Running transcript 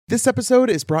This episode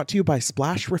is brought to you by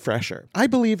Splash Refresher. I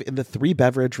believe in the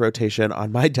 3-beverage rotation on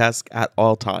my desk at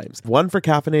all times. One for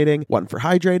caffeinating, one for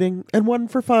hydrating, and one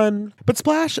for fun. But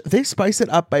Splash, they spice it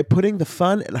up by putting the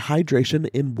fun and hydration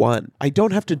in one. I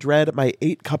don't have to dread my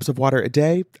 8 cups of water a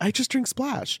day. I just drink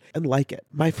Splash and like it.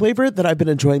 My flavor that I've been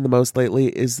enjoying the most lately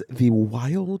is the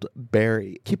Wild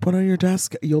Berry. Keep one on your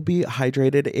desk. You'll be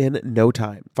hydrated in no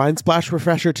time. Find Splash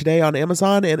Refresher today on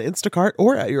Amazon and Instacart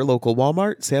or at your local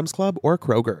Walmart, Sam's Club, or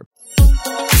Kroger.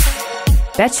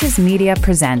 Betches Media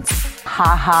presents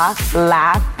Ha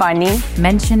laugh, funny.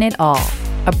 Mention It All,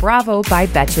 a Bravo by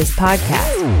Betches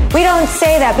podcast. We don't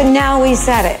say that, but now we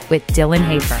said it. With Dylan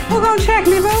Hafer. We'll go check,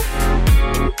 Nebo.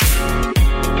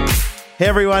 Hey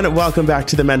everyone, welcome back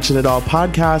to the Mention It All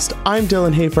podcast. I'm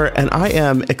Dylan Hafer, and I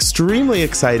am extremely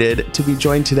excited to be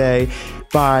joined today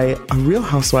by a Real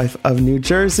Housewife of New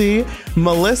Jersey,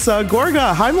 Melissa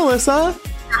Gorga. Hi, Melissa.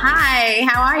 Hi,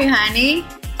 how are you, honey?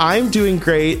 I'm doing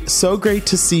great. So great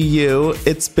to see you.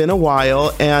 It's been a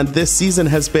while, and this season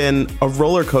has been a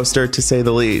roller coaster, to say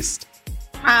the least.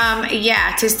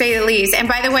 Yeah, to say the least. And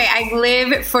by the way, I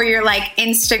live for your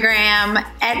Instagram.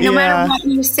 And no matter what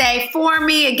you say, for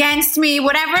me, against me,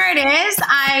 whatever it is,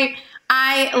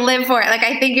 I live for it.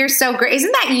 I think you're so great.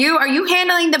 Isn't that you? Are you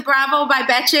handling the Bravo by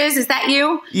Betches? Is that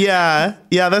you? Yeah,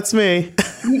 that's me.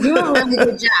 You do a really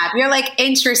good job. You're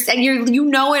interested. You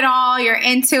know it all. You're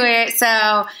into it. So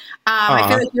I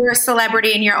feel like you're a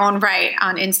celebrity in your own right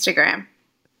on Instagram.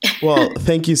 Well,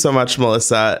 thank you so much,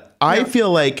 Melissa. I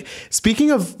feel like, speaking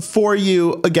of for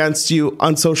you, against you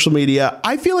on social media,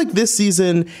 I feel like this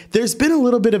season, there's been a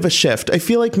little bit of a shift. I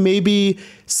feel like maybe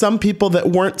some people that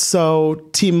weren't so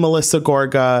Team Melissa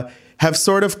Gorga have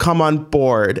sort of come on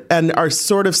board and are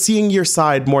sort of seeing your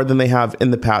side more than they have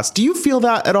in the past. Do you feel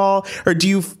that at all? Or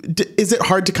is it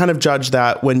hard to kind of judge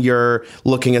that when you're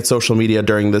looking at social media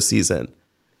during this season?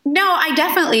 No, I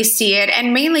definitely see it.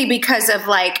 And mainly because of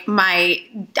I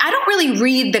don't really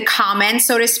read the comments,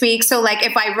 so to speak. So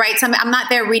if I write something, I'm not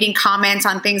there reading comments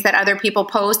on things that other people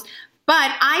post.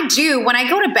 But I do, when I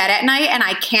go to bed at night and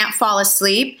I can't fall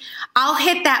asleep, I'll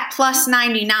hit that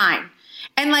 +99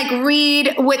 and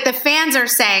read what the fans are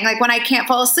saying, when I can't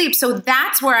fall asleep. So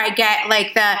that's where I get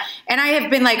and I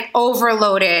have been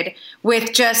overloaded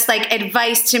with just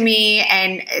advice to me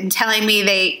and telling me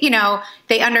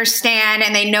they understand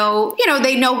and they know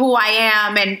who I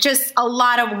am, and just a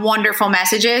lot of wonderful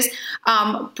messages,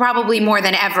 probably more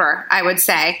than ever, I would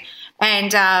say.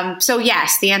 And so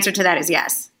yes, the answer to that is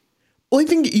yes. Well, I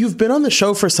think you've been on the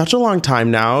show for such a long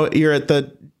time now. You're at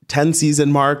the 10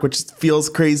 season mark, which feels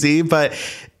crazy, but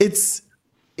it's,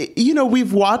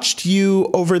 we've watched you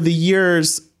over the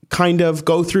years kind of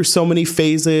go through so many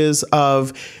phases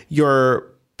of your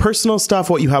personal stuff,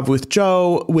 what you have with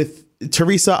Joe, with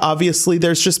Teresa. Obviously,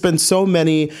 there's just been so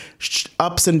many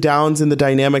ups and downs in the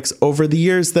dynamics over the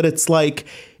years that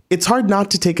it's hard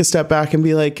not to take a step back and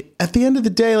be at the end of the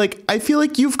day, I feel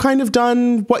like you've kind of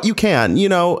done what you can.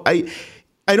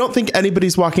 I don't think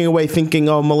anybody's walking away thinking,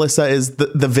 oh, Melissa is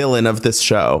the villain of this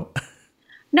show.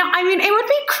 No, I mean, it would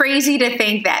be crazy to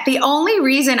think that. The only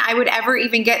reason I would ever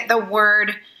even get the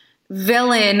word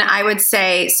villain, I would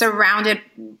say, surrounded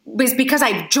was because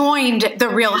I joined the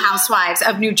Real Housewives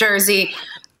of New Jersey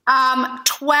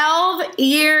 12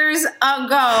 years ago.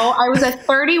 I was a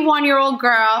 31-year-old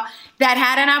girl that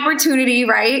had an opportunity,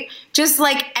 right? Just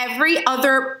like every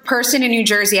other person in New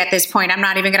Jersey at this point. I'm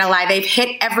not even going to lie. They've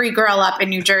hit every girl up in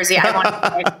New Jersey.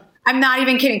 I'm not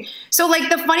even kidding. So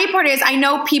the funny part is I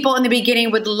know people in the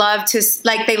beginning would love to,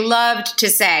 they loved to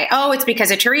say, oh, it's because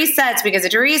of Teresa. It's because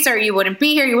of Teresa, or you wouldn't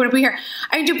be here. You wouldn't be here.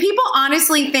 I mean, do people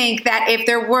honestly think that if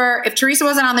Teresa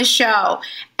wasn't on the show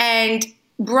and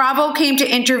Bravo came to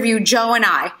interview Joe and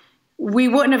we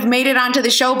wouldn't have made it onto the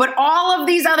show, but all of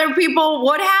these other people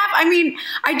would have? I mean,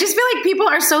 I just feel like people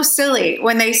are so silly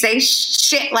when they say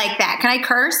shit like that. Can I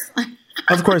curse?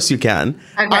 Of course you can.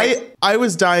 Okay. I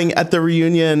was dying at the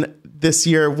reunion this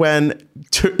year when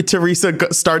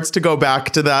Teresa starts to go back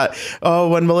to that. Oh,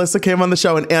 when Melissa came on the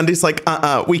show and Andy's like,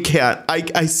 we can't.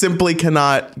 I simply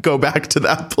cannot go back to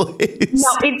that place. No,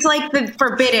 it's the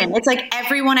forbidden. It's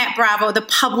everyone at Bravo, the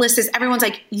publicist, everyone's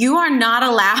you are not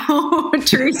allowed,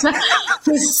 Teresa,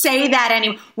 to say that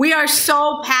anymore. We are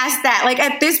so past that.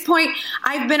 At this point,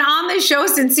 I've been on the show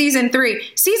since season 3.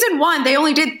 Season 1, they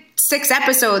only did 6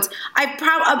 episodes. I'm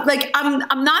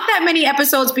not that many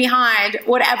episodes behind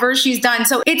whatever she's done.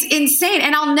 So it's insane.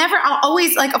 And I'll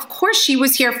always of course she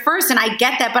was here first and I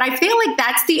get that, but I feel like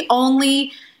that's the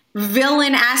only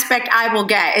villain aspect I will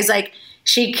get is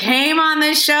she came on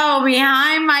the show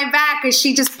behind my back because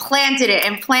she just planted it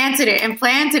and planted it and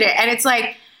planted it. And it's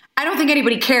I don't think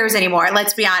anybody cares anymore.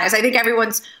 Let's be honest. I think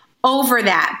everyone's over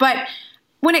that. But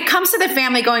when it comes to the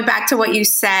family, going back to what you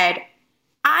said,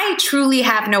 I truly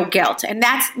have no guilt. And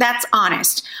that's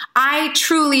honest. I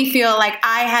truly feel like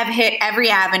I have hit every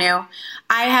avenue.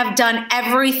 I have done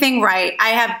everything right. I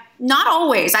have not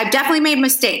always. I've definitely made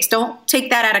mistakes. Don't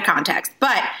take that out of context.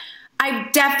 But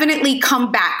I've definitely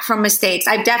come back from mistakes.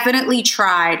 I've definitely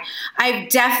tried. I've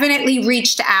definitely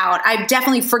reached out. I've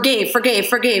definitely forgave,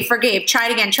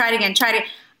 tried again.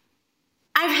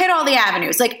 I've hit all the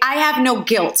avenues. Like, I have no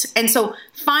guilt. And so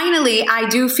finally, I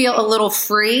do feel a little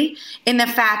free in the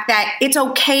fact that it's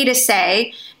okay to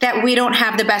say that we don't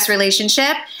have the best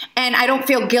relationship. And I don't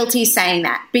feel guilty saying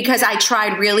that because I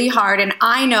tried really hard. And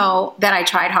I know that I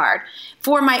tried hard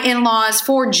for my in-laws,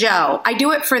 for Joe. I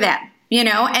do it for them.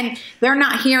 And they're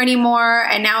not here anymore.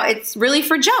 And now it's really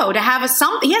for Joe to have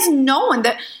he has no one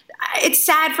that it's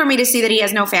sad for me to see that he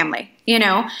has no family.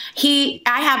 I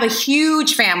have a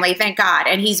huge family, thank God.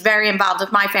 And he's very involved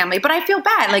with my family, but I feel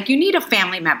bad. Like, you need a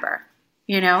family member,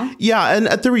 Yeah. And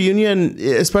at the reunion,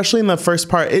 especially in the first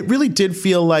part, it really did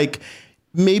feel like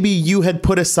maybe you had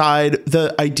put aside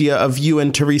the idea of you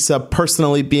and Teresa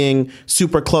personally being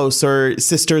super close or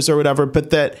sisters or whatever, but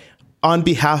that on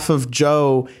behalf of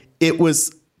Joe, it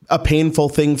was a painful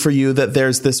thing for you that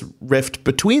there's this rift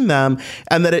between them,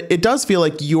 and that it does feel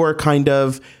like you're kind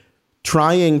of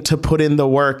trying to put in the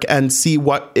work and see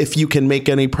if you can make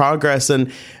any progress.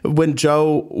 And when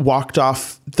Joe walked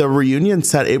off the reunion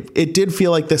set, it did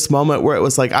feel like this moment where it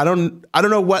was like, I don't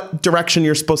know what direction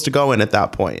you're supposed to go in at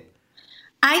that point.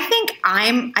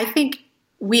 I think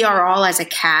we are all as a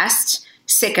cast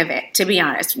sick of it, to be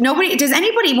honest. Does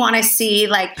anybody want to see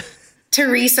like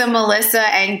Teresa, Melissa,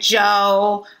 and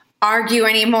Joe argue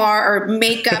anymore, or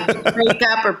make up to break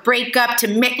up, or break up to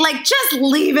make, like, just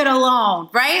leave it alone,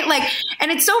 right? Like, and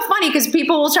it's so funny because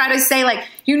people will try to say like,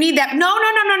 you need that. No.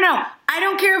 I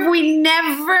don't care if we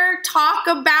never talk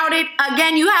about it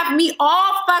again. You have me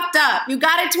all fucked up. You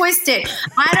got it twisted.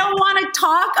 I don't want to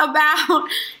talk about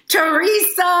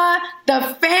Teresa,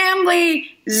 the family,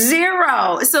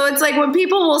 zero. So it's like when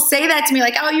people will say that to me,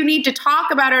 like, oh, you need to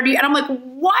talk about her. And I'm like,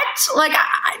 what? Like,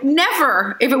 I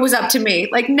never, if it was up to me,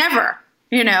 like, never,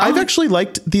 I've actually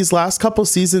liked these last couple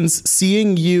seasons,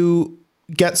 seeing you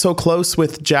get so close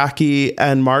with Jackie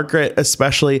and Margaret,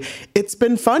 especially. It's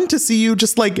been fun to see you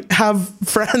just like have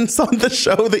friends on the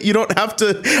show that you don't have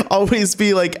to always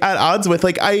be like at odds with.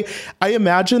 Like, I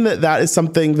imagine that is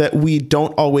something that we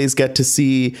don't always get to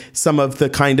see, some of the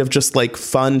kind of just like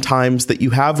fun times that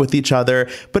you have with each other.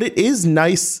 But it is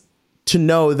nice to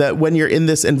know that when you're in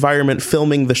this environment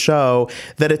filming the show,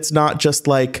 that it's not just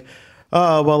like,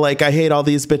 oh, well, like, I hate all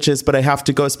these bitches, but I have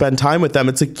to go spend time with them.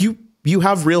 It's like you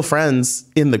have real friends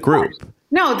in the group.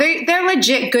 No, they're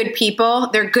legit good people.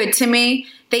 They're good to me.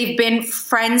 They've been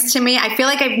friends to me. I feel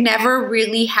like I've never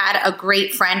really had a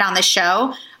great friend on the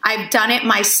show. I've done it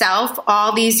myself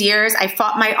all these years. I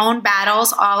fought my own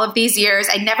battles all of these years.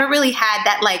 I never really had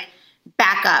that like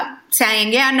backup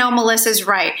saying, yeah, no, Melissa's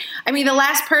right. I mean, the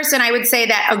last person I would say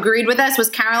that agreed with us was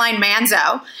Caroline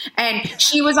Manzo. And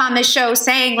she was on the show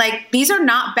saying like, these are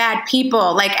not bad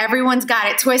people. Like, everyone's got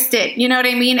it twisted. You know what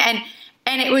I mean? And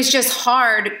it was just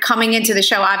hard coming into the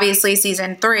show, obviously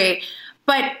season 3,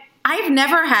 but I've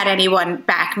never had anyone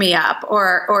back me up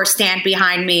or stand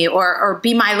behind me or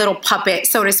be my little puppet,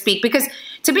 so to speak, because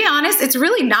to be honest, it's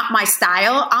really not my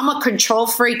style. I'm a control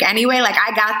freak anyway. Like,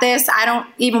 I got this. I don't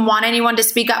even want anyone to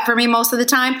speak up for me most of the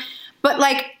time. But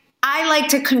like, I like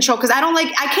to control because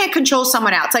I can't control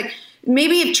someone else. Like,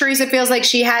 maybe if Teresa feels like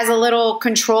she has a little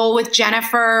control with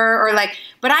Jennifer or like,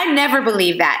 but I never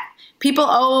believe that. People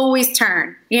always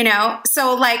turn,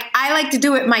 So like, I like to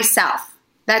do it myself.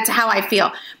 That's how I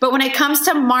feel. But when it comes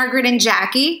to Margaret and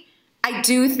Jackie, I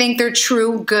do think they're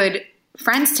true, good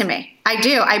friends to me. I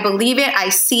do. I believe it. I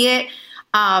see it.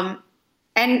 And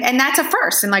that's a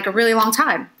first in like a really long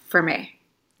time for me,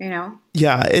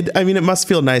 Yeah. It must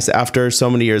feel nice after so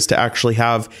many years to actually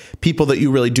have people that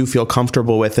you really do feel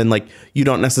comfortable with. And like, you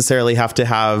don't necessarily have to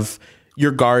have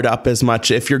your guard up as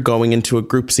much if you're going into a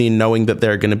group scene knowing that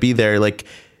they're going to be there. Like,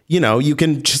 you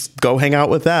can just go hang out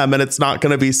with them and it's not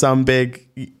going to be some big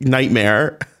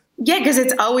nightmare. Yeah, because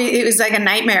it was like a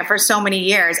nightmare for so many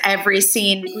years. Every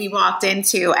scene we walked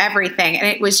into, everything. And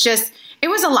it was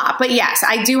a lot. But yes,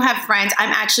 I do have friends.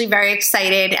 I'm actually very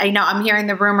excited. I know I'm hearing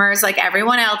the rumors like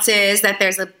everyone else is that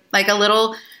there's a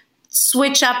little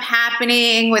switch up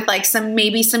happening with like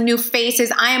maybe some new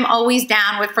faces. I am always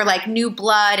down for like new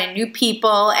blood and new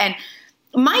people. And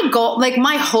my goal, like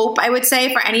my hope, I would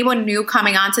say for anyone new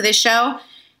coming onto this show,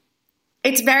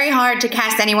 it's very hard to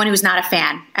cast anyone who's not a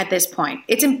fan at this point.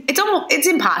 It's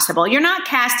impossible. You're not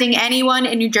casting anyone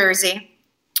in New Jersey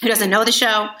who doesn't know the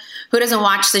show, who doesn't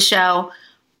watch the show,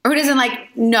 or who doesn't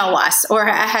know us or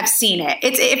have seen it.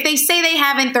 If they say they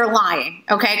haven't, they're lying.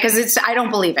 Okay. Cause I don't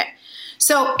believe it.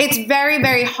 So it's very,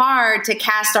 very hard to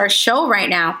cast our show right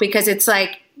now because it's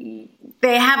like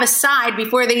they have a side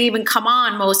before they even come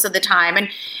on most of the time. And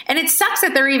it sucks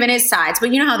that there even is sides,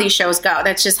 but you know how these shows go.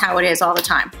 That's just how it is all the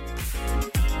time.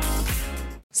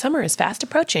 Summer is fast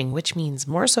approaching, which means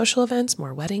more social events,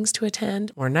 more weddings to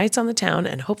attend, more nights on the town,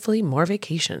 and hopefully more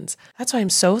vacations. That's why I'm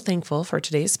so thankful for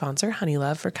today's sponsor,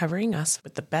 Honeylove, for covering us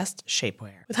with the best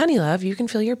shapewear. With Honeylove, you can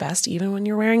feel your best even when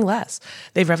you're wearing less.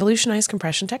 They've revolutionized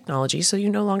compression technology, so you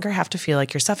no longer have to feel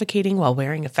like you're suffocating while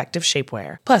wearing effective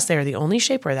shapewear. Plus, they are the only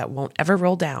shapewear that won't ever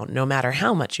roll down, no matter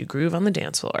how much you groove on the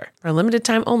dance floor. For a limited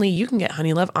time only, you can get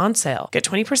Honeylove on sale. Get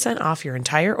 20% off your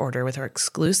entire order with our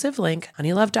exclusive link,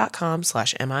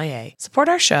 honeylove.com/MIA. Support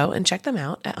our show and check them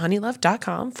out at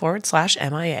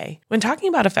honeylove.com/MIA. When talking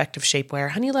about effective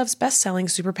shapewear, Honeylove's best-selling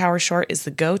Superpower Short is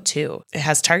the go-to. It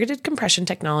has targeted compression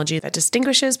technology that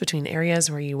distinguishes between areas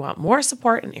where you want more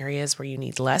support and areas where you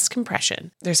need less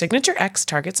compression. Their Signature X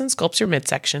targets and sculpts your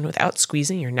midsection without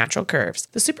squeezing your natural curves.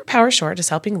 The Superpower Short is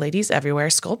helping ladies everywhere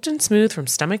sculpt and smooth from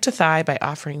stomach to thigh by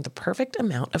offering the perfect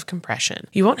amount of compression.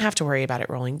 You won't have to worry about it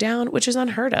rolling down, which is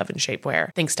unheard of in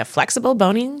shapewear, thanks to flexible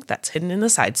boning that's hidden in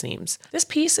the side seams. This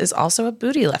piece is also a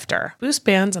booty lifter. Boost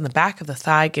bands on the back of the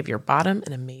thigh give your bottom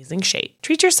an amazing shape.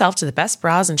 Treat yourself to the best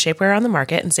bras and shapewear on the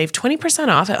market and save 20%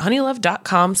 off at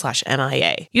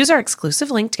honeylove.com/MIA. Use our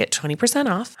exclusive link to get 20%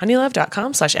 off,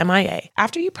 honeylove.com/MIA.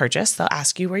 After you purchase, they'll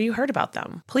ask you where you heard about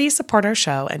them. Please support our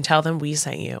show and tell them we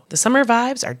sent you. The summer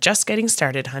vibes are just getting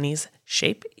started, honeys.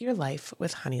 Shape your life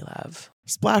with Honeylove.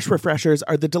 Splash Refreshers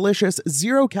are the delicious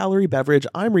zero-calorie beverage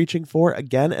I'm reaching for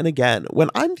again and again when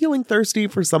I'm feeling thirsty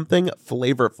for something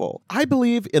flavorful. I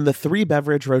believe in the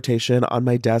 3-beverage rotation on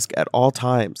my desk at all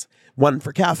times. One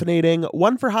for caffeinating,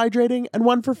 one for hydrating, and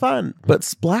one for fun. But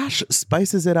Splash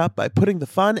spices it up by putting the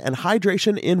fun and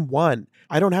hydration in one.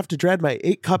 I don't have to dread my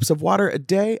 8 cups of water a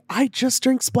day. I just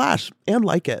drink Splash and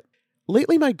like it.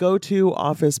 Lately, my go-to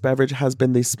office beverage has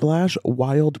been the Splash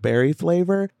Wild Berry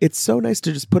flavor. It's so nice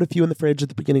to just put a few in the fridge at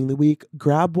the beginning of the week,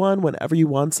 grab one whenever you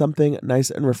want something nice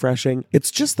and refreshing. It's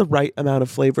just the right amount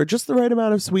of flavor, just the right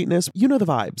amount of sweetness. You know the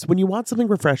vibes. When you want something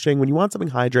refreshing, when you want something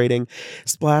hydrating,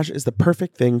 Splash is the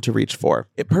perfect thing to reach for.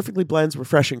 It perfectly blends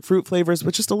refreshing fruit flavors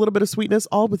with just a little bit of sweetness,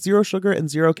 all with 0 sugar and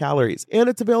 0 calories. And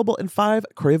it's available in 5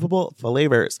 craveable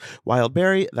flavors. Wild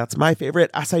Berry, that's my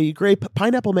favorite, acai grape,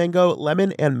 pineapple mango,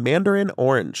 lemon, and mandarin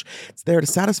orange. It's there to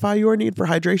satisfy your need for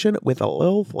hydration with a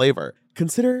little flavor.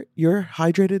 Consider your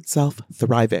hydrated self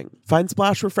thriving. Find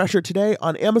Splash Refresher today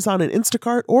on Amazon and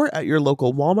Instacart or at your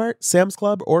local Walmart, Sam's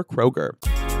Club, or Kroger.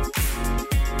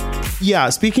 Yeah,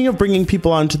 speaking of bringing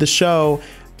people onto the show,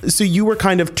 so you were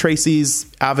kind of Tracy's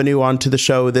avenue onto the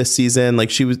show this season.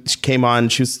 Like she came on,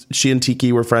 she and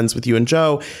Tiki were friends with you and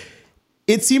Joe.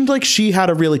 It seemed like she had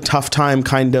a really tough time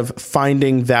kind of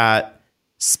finding that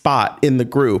spot in the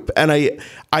group. And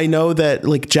I know that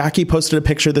like Jackie posted a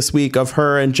picture this week of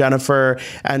her and Jennifer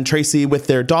and Tracy with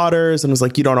their daughters and was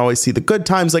like, you don't always see the good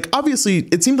times. Like, obviously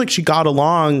it seemed like she got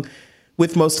along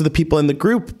with most of the people in the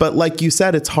group, but like you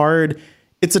said, it's hard.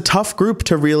 It's a tough group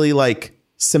to really like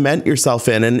cement yourself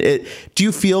in. And do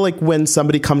you feel like when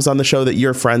somebody comes on the show that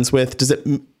you're friends with,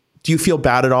 do you feel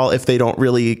bad at all if they don't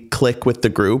really click with the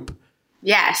group?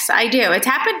 Yes, I do. It's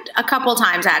happened a couple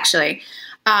times actually.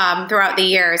 Throughout the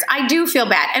years. I do feel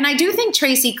bad. And I do think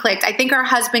Tracy clicked. I think her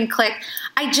husband clicked.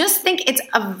 I just think it's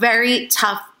a very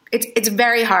tough, it's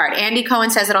very hard. Andy Cohen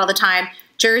says it all the time.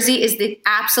 Jersey is the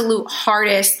absolute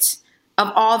hardest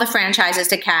of all the franchises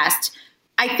to cast.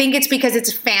 I think it's because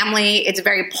it's family. It's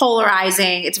very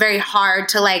polarizing. It's very hard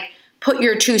to like put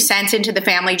your 2 cents into the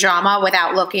family drama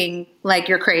without looking like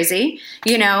you're crazy,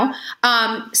 you know?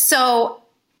 So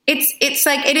it's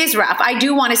like, it is rough. I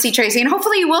do want to see Tracy and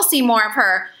hopefully you will see more of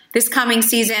her this coming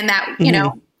season that, you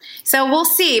know, so we'll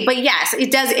see. But yes,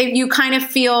 it does. If you kind of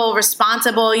feel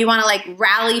responsible, you want to like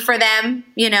rally for them,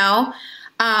 you know,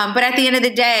 but at the end of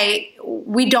the day,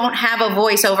 we don't have a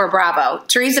voice over Bravo.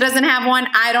 Teresa doesn't have one.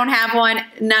 I don't have one.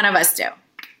 None of us do.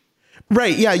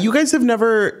 Right. Yeah. You guys have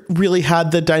never really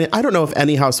had I don't know if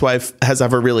any housewife has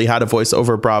ever really had a voice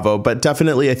over Bravo, but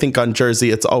definitely I think on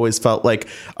Jersey, it's always felt like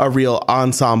a real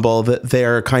ensemble that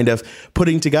they're kind of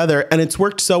putting together. And it's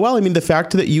worked so well. I mean, the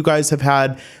fact that you guys have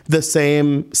had the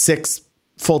same 6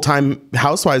 full-time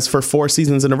housewives for 4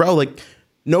 seasons in a row, like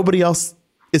nobody else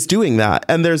is doing that.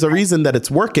 And there's a reason that it's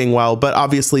working well. But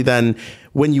obviously then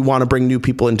when you want to bring new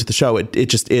people into the show, it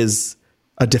just is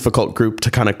a difficult group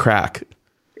to kind of crack.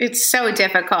 It's so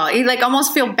difficult. You like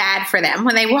almost feel bad for them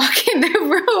when they walk in the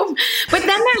room. But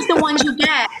then there's the ones you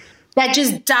get that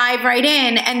just dive right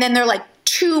in, and then they're like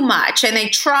too much and they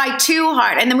try too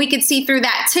hard. And then we can see through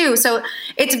that too. So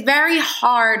it's very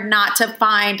hard not to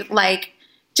find like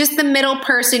just the middle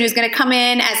person who's going to come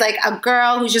in as like a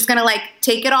girl who's just going to like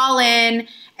take it all in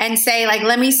and say like,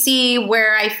 let me see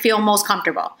where I feel most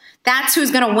comfortable. That's who's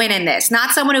going to win in this.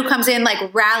 Not someone who comes in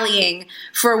like rallying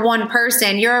for one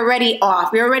person. You're already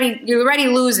off. You're already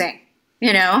losing,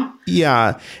 you know?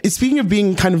 Yeah. Speaking of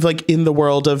being kind of like in the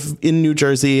world of in New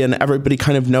Jersey and everybody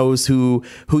kind of knows who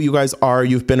you guys are.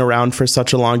 You've been around for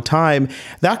such a long time.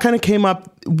 That kind of came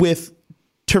up with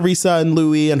Teresa and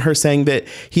Louis and her saying that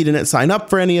he didn't sign up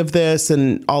for any of this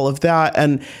and all of that.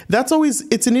 And that's always,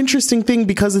 it's an interesting thing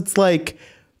because it's like,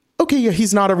 okay, yeah,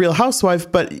 he's not a Real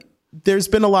Housewife, but there's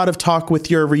been a lot of talk with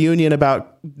your reunion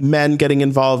about men getting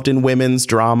involved in women's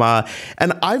drama.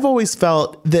 And I've always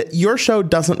felt that your show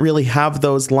doesn't really have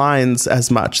those lines as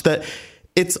much, that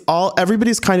it's all,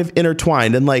 everybody's kind of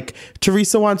intertwined. And like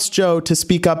Teresa wants Joe to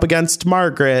speak up against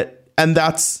Margaret, and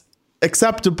that's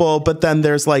acceptable. But then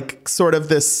there's like sort of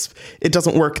this, it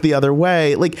doesn't work the other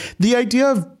way. Like the idea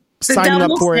of signing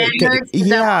up for it.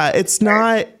 Yeah, it's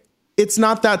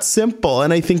not that simple.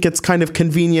 And I think it's kind of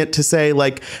convenient to say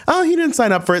like, oh, he didn't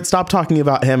sign up for it, stop talking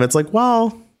about him. It's like,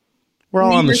 well, we're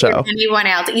all on the show. Anyone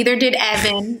else? Either did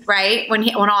Evan, right? When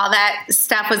all that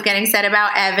stuff was getting said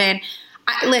about Evan.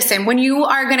 Listen, when you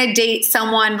are going to date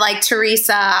someone like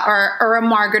Teresa or a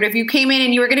Margaret, if you came in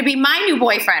and you were going to be my new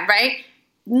boyfriend, right?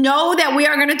 Know that we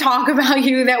are going to talk about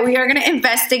you, that we are going to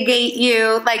investigate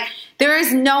you. Like there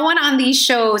is no one on these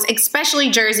shows, especially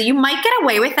Jersey. You might get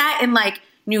away with that in like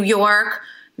New York,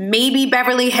 maybe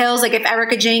Beverly Hills. Like if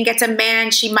Erica Jane gets a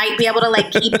man, she might be able to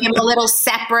like keep him a little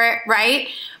separate, right?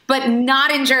 But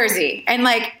not in Jersey. And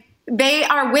like they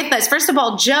are with us. First of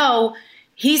all, Joe,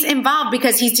 he's involved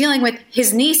because he's dealing with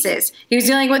his nieces. He's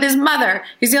dealing with his mother.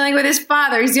 He's dealing with his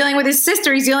father. He's dealing with his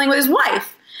sister. He's dealing with his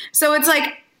wife. So it's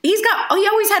like he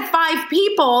always had 5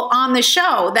 people on the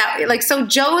show that like, so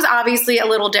Joe's obviously a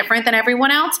little different than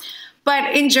everyone else.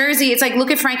 But in Jersey, it's like, look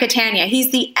at Frank Catania.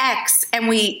 He's the ex,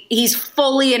 and he's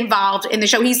fully involved in the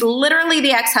show. He's literally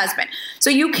the ex-husband. So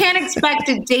you can't expect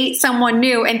to date someone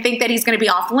new and think that he's going to be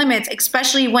off limits,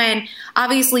 especially when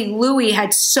obviously Louis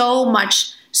had so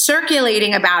much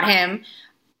circulating about him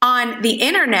on the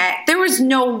internet. There was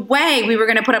no way we were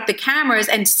going to put up the cameras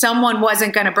and someone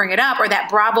wasn't going to bring it up, or that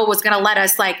Bravo was going to let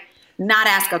us like not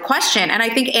ask a question. And I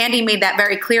think Andy made that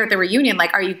very clear at the reunion.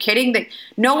 Like, are you kidding? That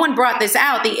no one brought this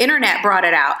out. The internet brought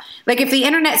it out. Like, if the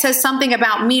internet says something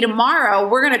about me tomorrow,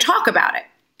 we're going to talk about it,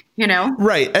 you know?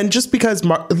 Right. And just because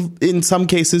in some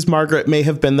cases, Margaret may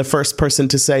have been the first person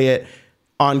to say it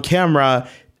on camera,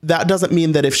 that doesn't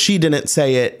mean that if she didn't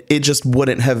say it, it just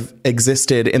wouldn't have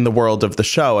existed in the world of the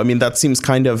show. I mean, that seems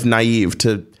kind of naive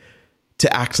to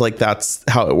act like that's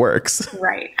how it works.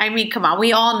 Right. I mean, come on.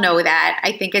 We all know that.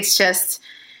 I think it's just,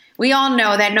 we all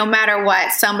know that no matter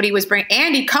what, somebody was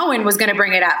Andy Cohen was going to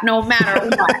bring it up no matter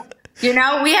what. You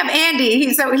know, we have Andy.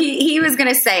 He was going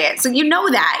to say it. So you know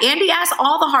that. Andy asked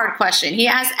all the hard questions. He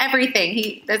asked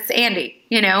everything. That's Andy,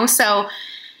 you know? So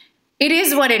it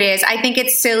is what it is. I think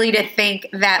it's silly to think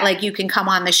that like you can come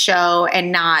on the show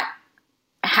and not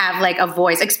have like a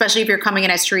voice, especially if you're coming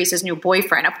in as Teresa's new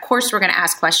boyfriend. Of course, we're going to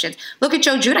ask questions. Look at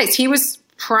Joe Giudice. He was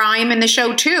prime in the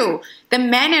show too. The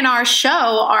men in our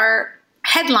show are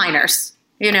headliners,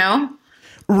 you know?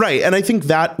 Right. And I think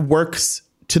that works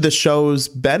to the show's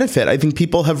benefit. I think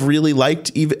people have really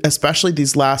liked, especially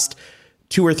these last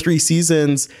 2 or 3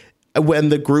 seasons, when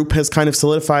the group has kind of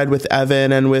solidified with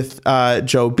Evan and with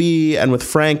Joe B and with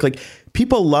Frank. Like,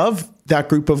 people love that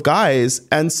group of guys.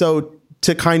 And so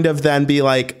to kind of then be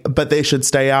like, but they should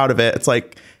stay out of it. It's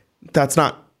like, that's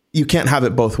not, you can't have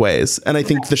it both ways. And I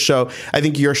think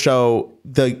your show,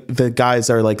 the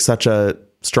guys are like such a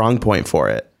strong point for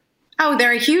it. Oh,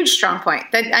 they're a huge strong point.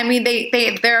 I mean,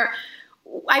 they're,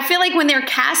 I feel like when they're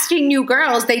casting new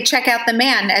girls, they check out the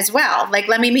man as well. Like,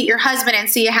 let me meet your husband and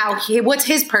see what's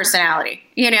his personality,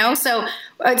 you know? So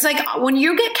it's like when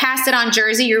you get casted on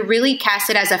Jersey, you're really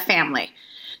casted as a family.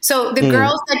 So the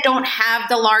girls that don't have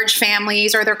the large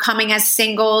families, or they're coming as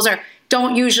singles, or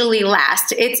don't usually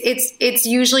last. It's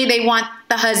usually they want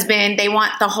the husband, they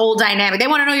want the whole dynamic. They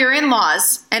want to know your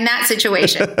in-laws and that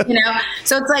situation, you know?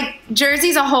 So it's like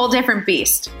Jersey's a whole different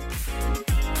beast.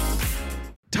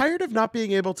 Tired of not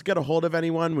being able to get a hold of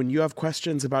anyone when you have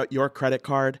questions about your credit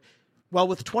card? Well,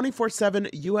 with 24/7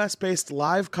 US-based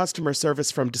live customer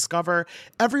service from Discover,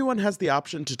 everyone has the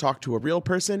option to talk to a real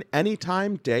person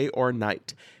anytime, day or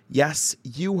night. Yes,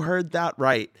 you heard that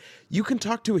right. You can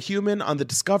talk to a human on the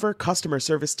Discover customer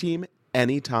service team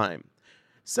anytime.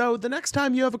 So the next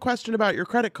time you have a question about your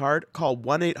credit card, call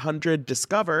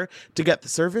 1-800-DISCOVER to get the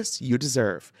service you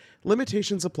deserve.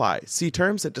 Limitations apply. See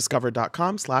terms at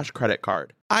discover.com/creditcard.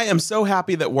 I am so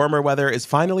happy that warmer weather is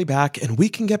finally back and we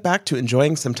can get back to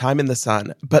enjoying some time in the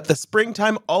sun. But the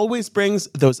springtime always brings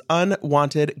those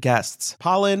unwanted guests,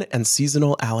 pollen and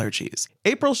seasonal allergies.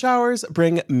 April showers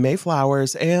bring May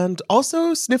flowers and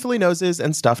also sniffly noses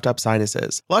and stuffed up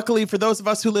sinuses. Luckily, for those of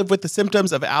us who live with the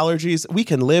symptoms of allergies, we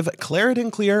can live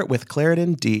Claritin Clear with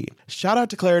Claritin D. Shout out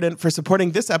to Claritin for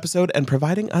supporting this episode and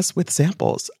providing us with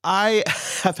samples. I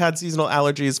have had seasonal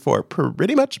allergies for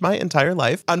pretty much my entire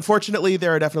life. Unfortunately,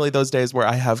 there are definitely those days where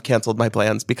I have canceled my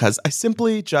plans because I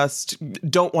simply just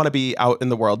don't want to be out in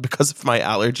the world because of my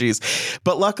allergies.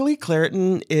 But luckily,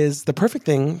 Claritin is the perfect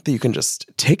thing that you can just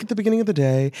take at the beginning of the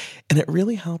day, and it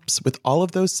really helps with all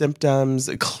of those symptoms,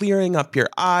 clearing up your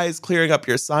eyes, clearing up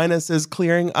your sinuses,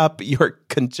 clearing up your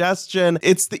congestion.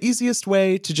 It's the easiest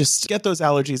way to just get those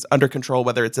allergies under control,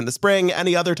 whether it's in the spring,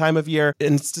 any other time of year,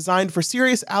 and it's designed for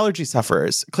serious allergy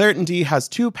sufferers. Claritin D has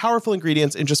 2 powerful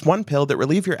ingredients in just 1 pill that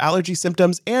relieve your allergy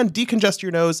symptoms and decongest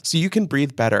your nose so you can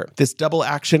breathe better. This double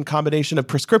action combination of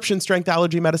prescription strength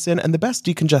allergy medicine and the best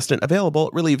decongestant available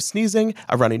relieves sneezing,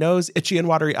 a runny nose, itchy and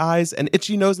watery eyes, an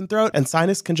itchy nose and throat, and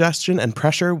sinus congestion and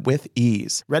pressure with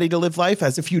ease. Ready to live life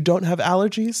as if you don't have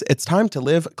allergies? It's time to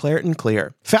live Claritin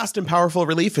Clear. Fast and powerful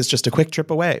relief is just a quick trip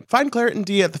away. Find Claritin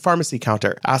D at the pharmacy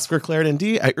counter. Ask for Claritin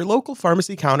D at your local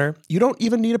pharmacy counter. You don't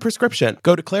even need a prescription.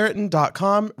 Go to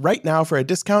Claritin.com right now for a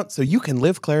discount so you can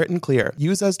live Claritin Clear.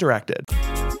 Use as directed.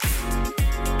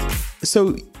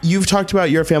 So you've talked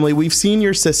about your family. We've seen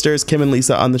your sisters, Kim and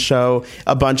Lisa, on the show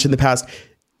a bunch in the past.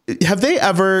 Have they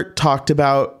ever talked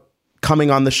about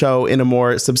coming on the show in a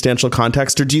more substantial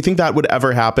context, or do you think that would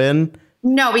ever happen?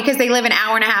 No, because they live an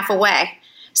hour and a half away.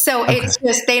 So it's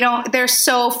just, they're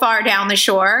so far down the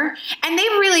shore, and they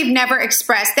really never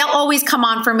expressed, they'll always come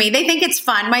on for me. They think it's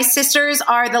fun. My sisters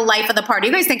are the life of the party.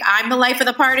 You guys think I'm the life of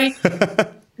the party?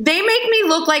 They make me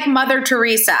look like Mother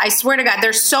Teresa. I swear to God,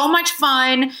 they're so much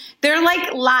fun. They're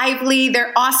like lively.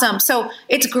 They're awesome. So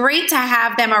it's great to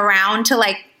have them around to,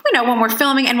 like, you know, when we're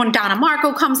filming and when Donna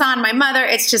Marco comes on, my mother,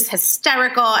 it's just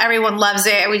hysterical. Everyone loves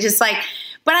it. We just like,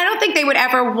 but I don't think they would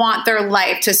ever want their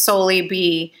life to solely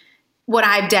be what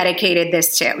I've dedicated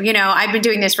this to. You know, I've been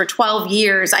doing this for 12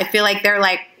 years. I feel like they're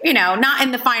like, you know, not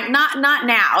in the not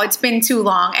now. It's been too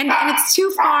long and it's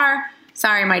too far.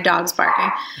 Sorry, my dog's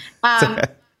barking.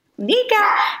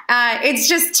 Nika, it's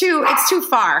too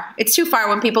far. It's too far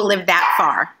when people live that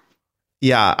far.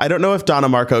 Yeah, I don't know if Donna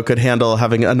Marco could handle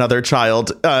having another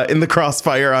child in the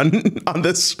crossfire on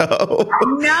this show.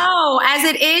 No, as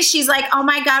it is, she's like, oh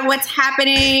my God, what's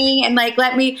happening? And like,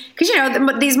 let me, because you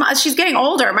know, she's getting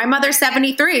older. My mother's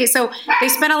 73, so they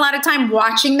spend a lot of time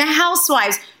watching The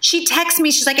Housewives. She texts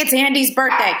me, she's like, it's Andy's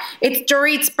birthday, it's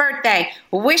Dorit's birthday.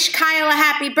 Wish Kyle a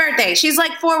happy birthday. She's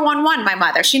like 411, my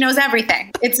mother. She knows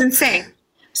everything. It's insane.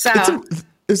 So.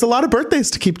 There's a lot of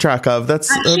birthdays to keep track of. That's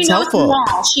helpful.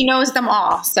 She knows them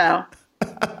all. So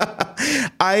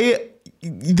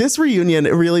this reunion,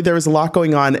 really, there was a lot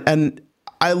going on. And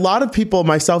a lot of people,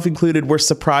 myself included, were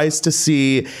surprised to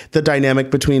see the dynamic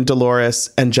between Dolores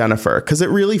and Jennifer, because it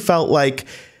really felt like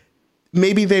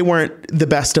maybe they weren't the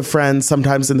best of friends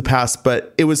sometimes in the past,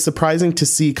 but it was surprising to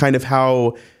see kind of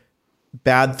how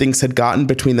bad things had gotten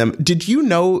between them. Did you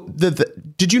know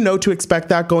to expect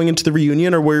that going into the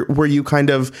reunion, or were you kind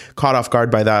of caught off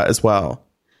guard by that as well?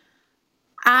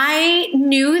 I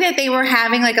knew that they were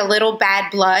having like a little bad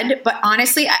blood, but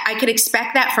honestly, I could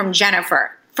expect that from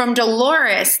Jennifer. From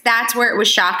Dolores, that's where it was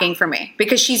shocking for me,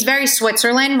 because she's very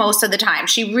Switzerland most of the time.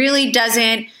 She really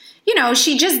doesn't, you know,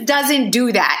 she just doesn't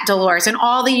do that, Dolores. In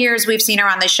all the years we've seen her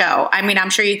on the show, I mean, I'm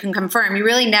sure you can confirm, you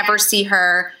really never see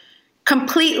her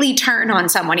completely turn on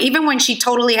someone, even when she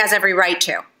totally has every right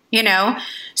to, you know?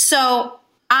 So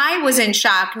I was in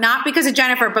shock, not because of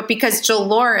Jennifer, but because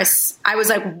Dolores, I was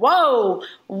like, whoa.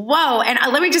 And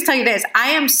let me just tell you this. I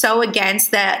am so against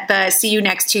the See You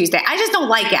Next Tuesday. I just don't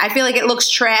like it. I feel like it looks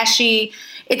trashy.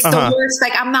 It's the worst.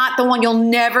 Like, I'm not the one. You'll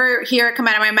never hear it come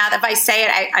out of my mouth. If I say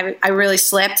it, I really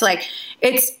slipped. Like,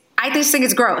 I just think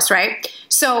it's gross, right?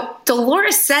 So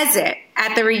Dolores says it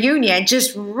at the reunion,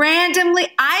 just randomly.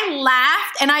 I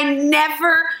laughed, and I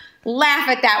never laugh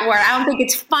at that word. I don't think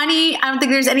it's funny. I don't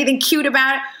think there's anything cute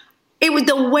about it. It was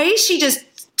the way she just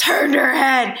turned her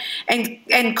head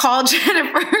and called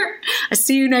Jennifer, I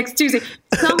see you next Tuesday.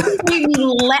 Something made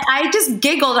me I just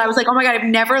giggled. I was like, oh my God, I've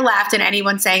never laughed at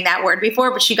anyone saying that word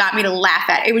before, but she got me to laugh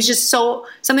at it. It was just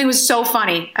something was so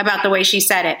funny about the way she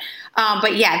said it.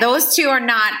 But yeah, those two are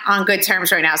not on good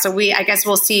terms right now. So I guess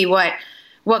we'll see what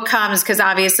comes, because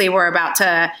obviously we're about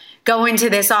to go into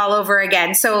this all over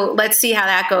again. So let's see how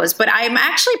that goes. But I'm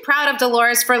actually proud of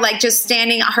Dolores for like just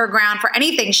standing her ground for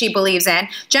anything she believes in.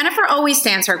 Jennifer always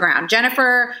stands her ground.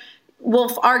 Jennifer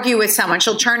will argue with someone.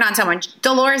 She'll turn on someone.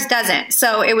 Dolores doesn't.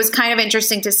 So it was kind of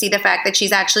interesting to see the fact that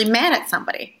she's actually mad at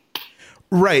somebody.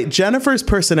 Right. Jennifer's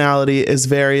personality is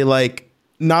very like,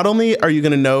 not only are you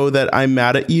going to know that I'm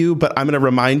mad at you, but I'm going to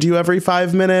remind you every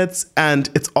 5 minutes, and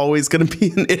it's always going to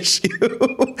be an issue.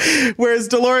 Whereas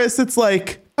Dolores, it's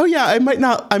like, oh yeah, I might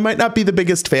not be the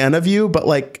biggest fan of you, but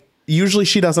like usually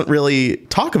she doesn't really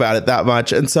talk about it that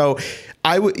much. And so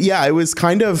it was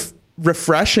kind of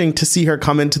refreshing to see her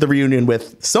come into the reunion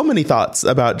with so many thoughts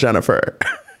about Jennifer.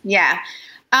 Yeah.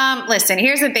 Listen,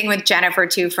 here's the thing with Jennifer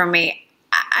too, for me.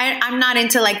 I'm not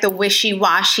into like the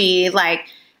wishy-washy, like,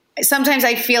 sometimes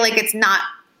I feel like it's not,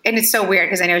 and it's so weird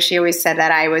because I know she always said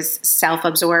that I was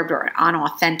self-absorbed or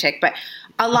unauthentic, but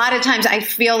a lot of times I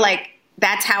feel like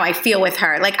that's how I feel with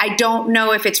her. Like, I don't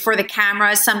know if it's for the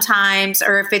cameras sometimes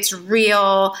or if it's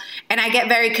real, and I get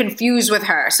very confused with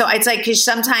her. So it's like, because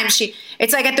sometimes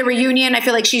it's like at the reunion, I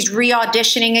feel like she's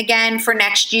re-auditioning again for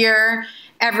next year.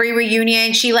 Every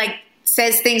reunion, she like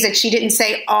says things that she didn't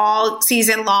say all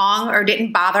season long or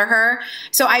didn't bother her.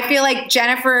 So I feel like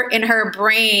Jennifer in her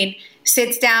brain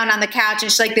sits down on the couch and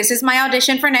she's like, this is my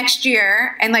audition for next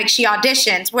year. And like she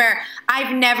auditions, where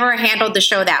I've never handled the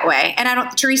show that way. And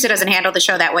Teresa doesn't handle the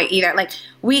show that way either. Like,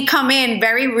 we come in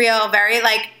very real, very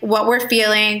like what we're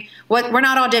feeling, what we're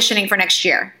not auditioning for next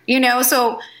year, you know?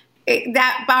 So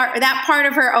that part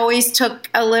of her always took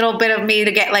a little bit of me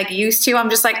to get like used to. I'm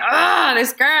just like, oh,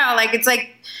 this girl, like, it's like,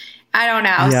 I don't know.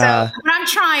 Yeah. So, but I'm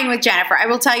trying with Jennifer. I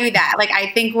will tell you that. Like, I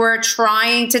think we're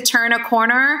trying to turn a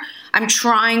corner. I'm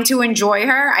trying to enjoy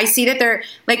her. I see that they're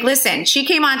like, listen, she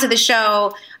came onto the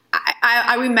show.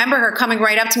 I remember her coming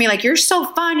right up to me like, you're so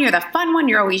fun. You're the fun one.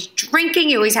 You're always drinking.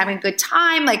 You're always having a good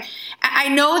time. Like, I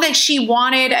know that she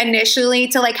wanted initially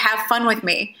to like have fun with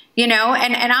me, you know,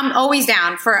 and I'm always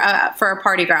down for a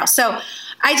party girl. So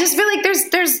I just feel like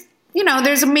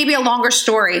there's maybe a longer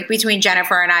story between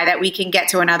Jennifer and I that we can get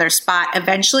to another spot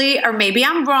eventually, or maybe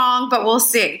I'm wrong, but we'll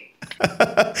see.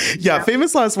 Yeah,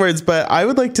 famous last words, but I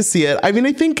would like to see it. I mean,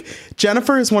 I think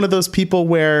Jennifer is one of those people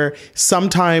where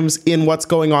sometimes in what's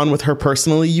going on with her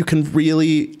personally, you can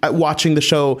really, watching the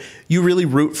show, you really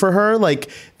root for her. Like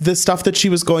the stuff that she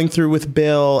was going through with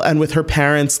Bill and with her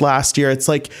parents last year, it's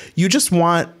like you just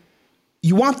want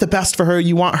the best for her.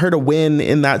 You want her to win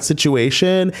in that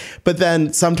situation. But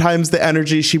then sometimes the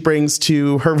energy she brings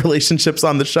to her relationships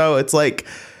on the show, it's like,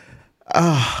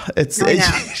 it's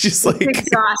just like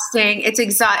exhausting.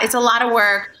 It's a lot of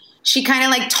work. She kind of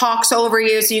like talks over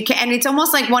you, so you can, and it's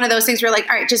almost like one of those things where like,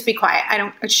 all right, just be quiet. I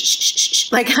don't shh.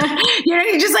 Like, you know,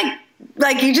 you just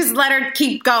like you just let her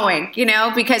keep going, you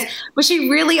know, but she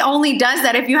really only does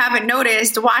that. If you haven't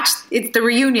noticed, it's the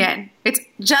reunion. It's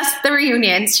just the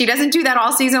reunion. She doesn't do that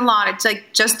all season long. It's like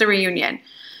just the reunion.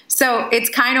 So it's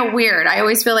kind of weird. I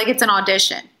always feel like it's an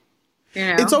audition. You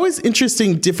know? It's always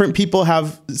interesting. Different people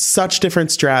have such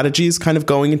different strategies kind of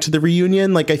going into the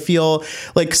reunion. Like, I feel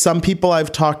like some people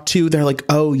I've talked to, they're like,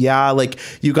 oh yeah, like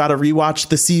you got to rewatch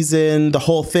the season, the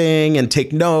whole thing, and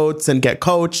take notes and get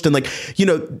coached. And like, you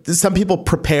know, some people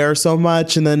prepare so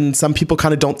much and then some people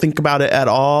kind of don't think about it at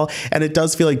all. And it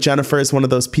does feel like Jennifer is one of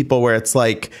those people where it's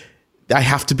like, I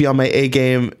have to be on my A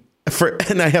game.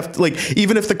 And I have to, like,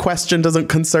 even if the question doesn't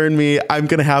concern me, I'm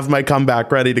going to have my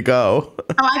comeback ready to go.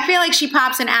 Oh, I feel like she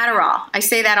pops an Adderall. I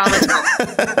say that all the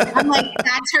time. I'm like,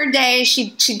 that's her day. She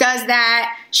does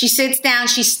that. She sits down.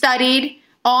 She studied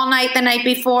all night the night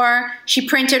before. She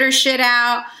printed her shit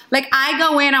out. Like, I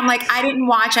go in, I'm like, I didn't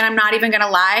watch, and I'm not even going to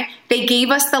lie. They gave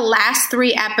us the last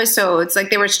 3 episodes. Like,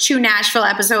 there was 2 Nashville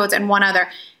episodes and 1 other.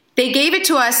 They gave it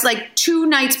to us like 2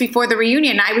 nights before the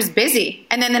reunion. I was busy.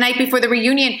 And then the night before the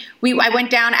reunion, I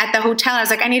went down at the hotel. I was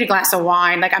like, I need a glass of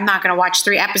wine. Like, I'm not going to watch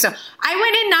 3 episodes. I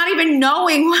went in not even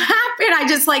knowing what happened. I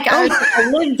just I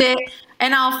lived it,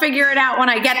 and I'll figure it out when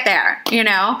I get there, you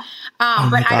know?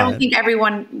 But I don't think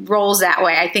everyone rolls that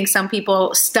way. I think some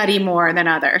people study more than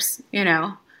others, you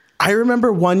know? I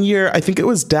remember one year, I think it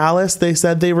was Dallas, they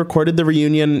said they recorded the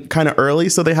reunion kind of early.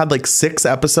 So they had like 6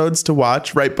 episodes to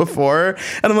watch right before.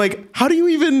 And I'm like, how do you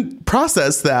even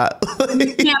process that?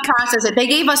 You can't process it. They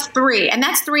gave us 3, and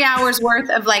that's 3 hours worth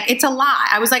of like, it's a lot.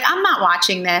 I was like, I'm not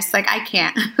watching this. Like, I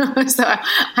can't. So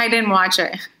I didn't watch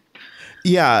it.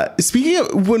 Yeah. Speaking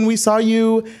of when we saw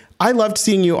you, I loved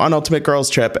seeing you on Ultimate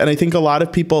Girls Trip. And I think a lot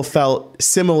of people felt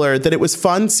similar, that it was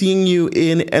fun seeing you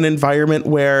in an environment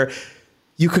where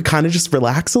you could kind of just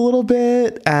relax a little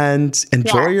bit and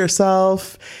enjoy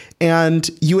yourself. And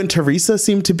you and Teresa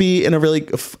seemed to be in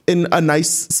a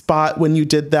nice spot when you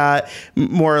did that,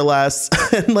 more or less.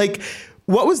 And like,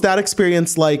 what was that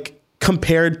experience like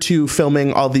compared to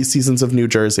filming all these seasons of New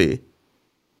Jersey?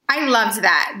 I loved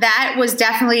that. That was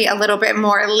definitely a little bit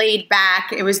more laid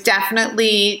back. It was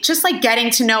definitely just like getting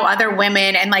to know other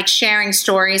women and like sharing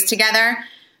stories together.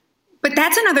 But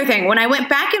that's another thing. When I went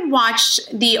back and watched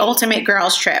the Ultimate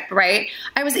Girls Trip, right?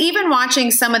 I was even watching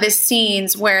some of the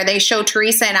scenes where they show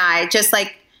Teresa and I just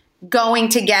like going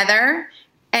together,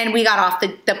 and we got off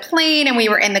the plane and we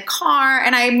were in the car.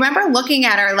 And I remember looking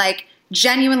at her like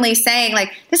genuinely saying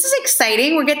like, this is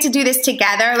exciting. We get to do this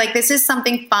together. Like, this is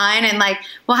something fun. And like,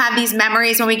 we'll have these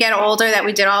memories when we get older that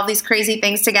we did all these crazy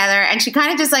things together. And she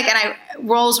kind of just like, and I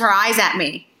rolls her eyes at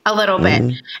me a little bit.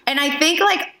 And I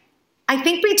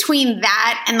think between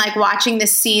that and like watching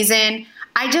this season,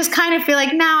 I just kind of feel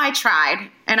like now I tried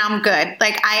and I'm good.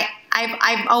 Like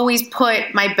I've always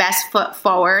put my best foot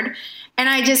forward, and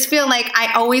I just feel like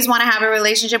I always want to have a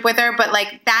relationship with her. But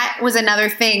like, that was another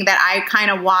thing that I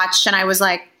kind of watched and I was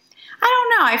like, I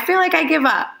don't know. I feel like I give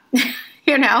up,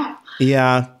 you know?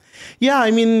 Yeah. Yeah,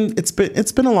 I mean, it's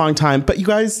been a long time, but you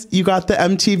guys, you got the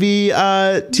MTV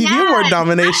TV Award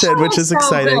nomination, which is so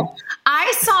exciting. Good.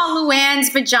 I saw Luann's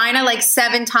vagina like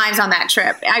 7 times on that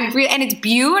trip. And it's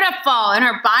beautiful, and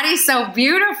her body's so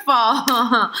beautiful.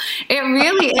 It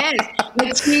really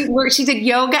is. Like she did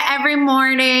yoga every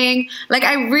morning. Like,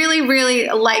 I really, really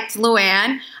liked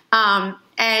Luann.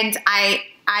 And I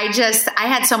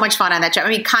had so much fun on that trip. I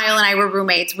mean, Kyle and I were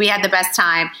roommates. We had the best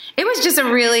time. It was just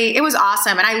it was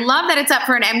awesome. And I love that it's up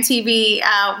for an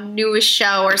MTV newest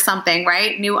show or something,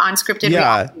 right? New unscripted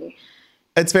reality.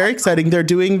 It's very exciting. They're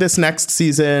doing this next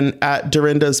season at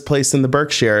Dorinda's place in the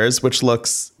Berkshires, which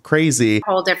looks crazy.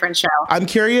 Whole different show. I'm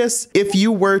curious, if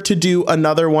you were to do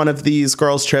another one of these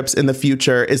girls' trips in the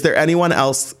future, is there anyone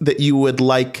else that you would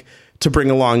like to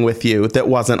bring along with you that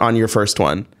wasn't on your first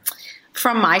one?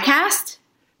 From my cast?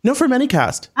 No, from any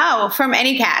cast. Oh, from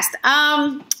any cast.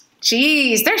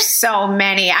 Geez, there's so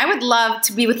many. I would love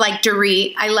to be with like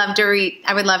Dorit. I love Dorit.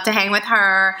 I would love to hang with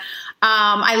her.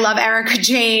 I love Erica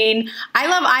Jane.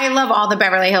 I love all the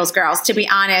Beverly Hills girls, to be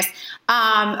honest.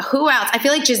 Who else? I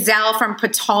feel like Giselle from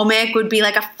Potomac would be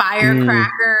like a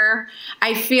firecracker.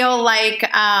 I feel like,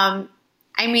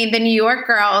 the New York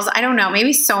girls, I don't know,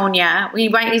 maybe Sonia. We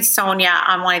might need Sonia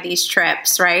on one of these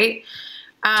trips, right?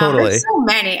 Totally. There's so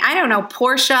many. I don't know.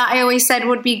 Portia, I always said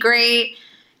would be great.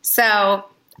 So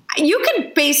you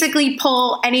can basically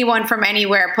pull anyone from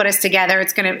anywhere, put us together.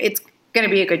 It's gonna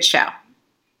be a good show.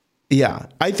 Yeah,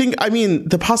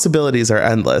 the possibilities are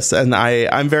endless, and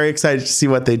I'm very excited to see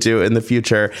what they do in the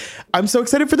future. I'm so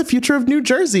excited for the future of New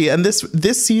Jersey, and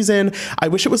this season, I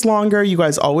wish it was longer. You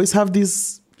guys always have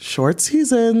these short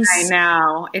seasons. I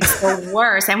know, it's the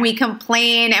worst, and we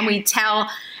complain, and we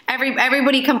tell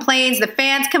everybody complains. The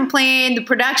fans complain. The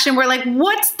production, we're like,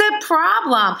 what's the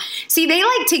problem? See, they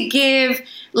like to give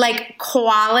like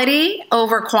quality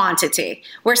over quantity,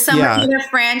 where some of the other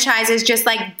franchises just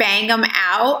like bang them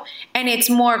out, and it's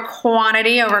more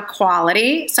quantity over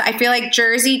quality. So I feel like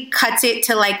Jersey cuts it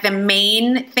to like the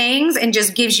main things and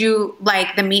just gives you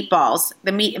like the meatballs,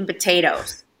 the meat and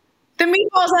potatoes. The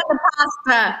meatballs and the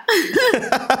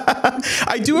pasta.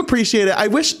 I do appreciate it. I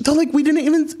wish, though, like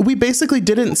we basically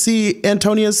didn't see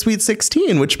Antonia's Sweet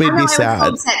 16, which made me sad. I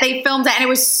was so upset. They filmed it and it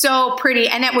was so pretty,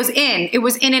 and it was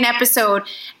in an episode,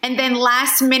 and then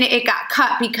last minute it got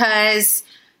cut because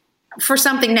for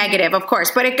something negative, of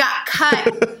course, but it got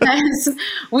cut because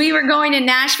we were going to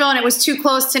Nashville and it was too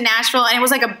close to Nashville, and it was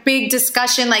like a big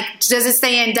discussion, like, does it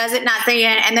stay in, does it not stay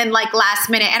in, and then like last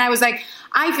minute, and I was like,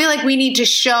 I feel like we need to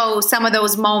show some of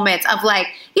those moments of like,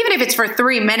 even if it's for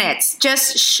 3 minutes,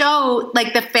 just show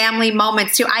like the family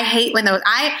moments too. I hate when those,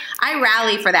 I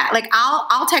rally for that. Like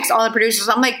I'll text all the producers.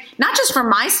 I'm like, not just for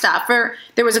my stuff,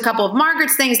 there was a couple of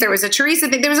Margaret's things. There was a Teresa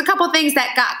thing. There was a couple of things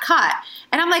that got cut.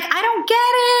 And I'm like, I don't get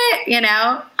it. You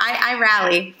know, I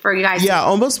rally for you guys. Yeah.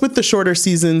 Almost with the shorter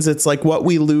seasons, it's like what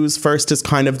we lose first is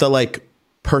kind of the like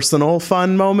personal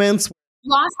fun moments.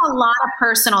 Lost a lot of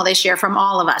personal this year from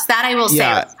all of us. That I will say.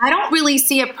 Yeah. I don't really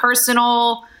see a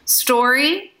personal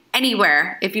story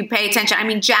anywhere if you pay attention. I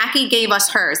mean, Jackie gave us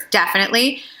hers,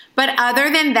 definitely. But other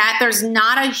than that, there's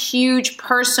not a huge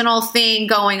personal thing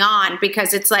going on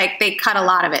because it's like they cut a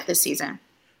lot of it this season.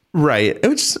 Right.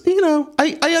 Which,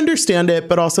 I understand it,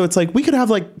 but also it's like we could have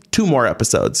like 2 more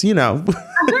episodes,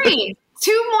 Agreed.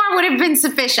 2 more would have been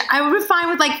sufficient. I would be fine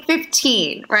with like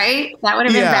 15, right? That would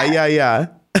have been better. Yeah.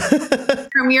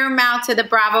 From your mouth to the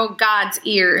Bravo gods'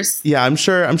 ears. Yeah, I'm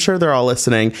sure they're all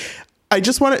listening. I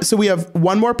just want to, so we have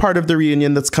one more part of the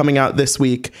reunion that's coming out this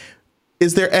week.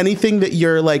 Is there anything that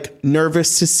you're like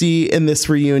nervous to see in this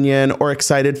reunion or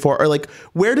excited for? Or like,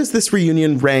 where does this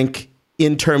reunion rank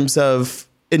in terms of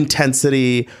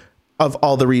intensity of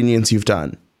all the reunions you've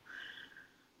done?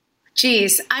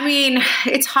 Geez, I mean,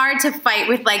 it's hard to fight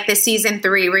with like the season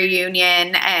 3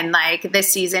 reunion and like the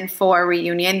season 4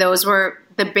 reunion. Those were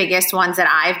the biggest ones that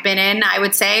I've been in, I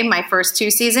would say, my first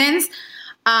 2 seasons.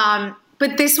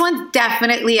 But this one's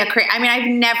definitely I mean, I've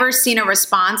never seen a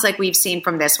response like we've seen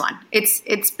from this one.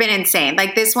 It's been insane.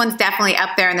 Like this one's definitely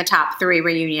up there in the top 3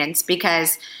 reunions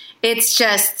because it's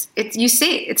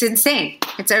insane.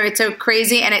 It's a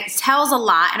crazy, and it tells a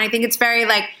lot. And I think it's very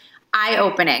like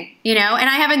eye-opening, and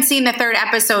I haven't seen the 3rd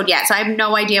episode yet, so I have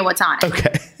no idea what's on it.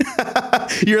 Okay.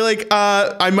 You're like,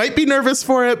 I might be nervous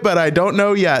for it, but I don't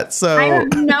know yet. So I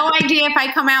have no idea if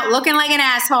I come out looking like an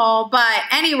asshole, but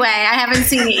anyway, I haven't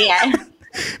seen it yet.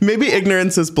 Maybe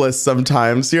ignorance is bliss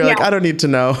sometimes. You're like, I don't need to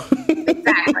know.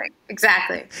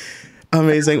 Exactly.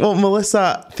 Amazing. Well,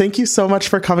 Melissa, thank you so much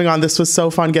for coming on. This was so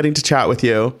fun getting to chat with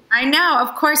you. I know.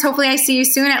 Of course. Hopefully I see you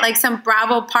soon at like some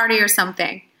Bravo party or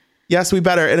something. Yes, we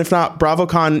better. And if not,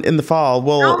 BravoCon in the fall,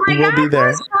 we'll be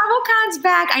there. BravoCon's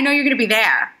back. I know you're going to be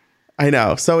there. I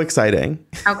know. So exciting.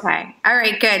 Okay. All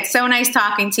right. Good. So nice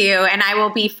talking to you. And I will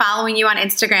be following you on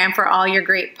Instagram for all your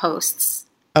great posts.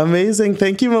 Amazing.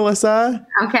 Thank you, Melissa.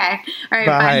 Okay. All right.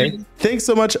 Bye. Bye. Thanks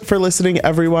so much for listening,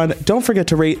 everyone. Don't forget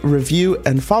to rate, review,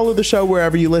 and follow the show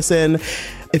wherever you listen.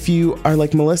 If you are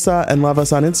like Melissa and love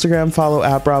us on Instagram, follow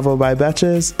at Bravo by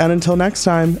Betches. And until next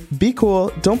time, be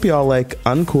cool. Don't be all like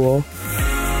uncool.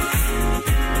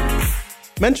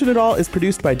 Mention It All is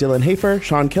produced by Dylan Hafer,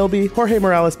 Sean Kilby, Jorge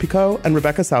Morales-Pico, and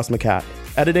Rebecca Sausmacat.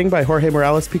 Editing by Jorge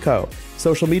Morales-Pico.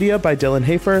 Social media by Dylan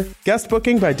Hafer. Guest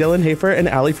booking by Dylan Hafer and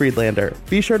Ali Friedlander.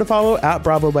 Be sure to follow at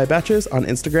Bravo by Betches on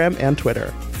Instagram and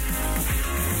Twitter.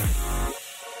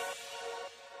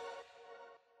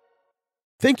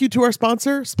 Thank you to our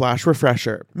sponsor, Splash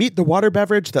Refresher. Meet the water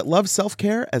beverage that loves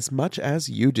self-care as much as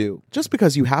you do. Just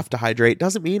because you have to hydrate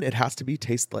doesn't mean it has to be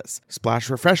tasteless. Splash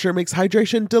Refresher makes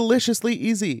hydration deliciously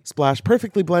easy. Splash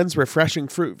perfectly blends refreshing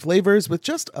fruit flavors with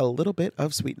just a little bit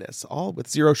of sweetness, all with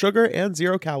 0 sugar and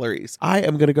 0 calories. I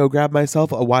am going to go grab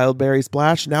myself a wild berry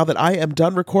splash now that I am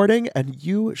done recording, and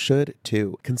you should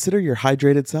too. Consider your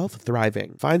hydrated self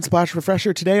thriving. Find Splash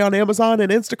Refresher today on Amazon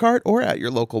and Instacart or at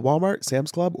your local Walmart,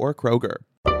 Sam's Club, or Kroger.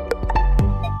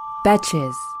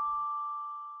 Betches.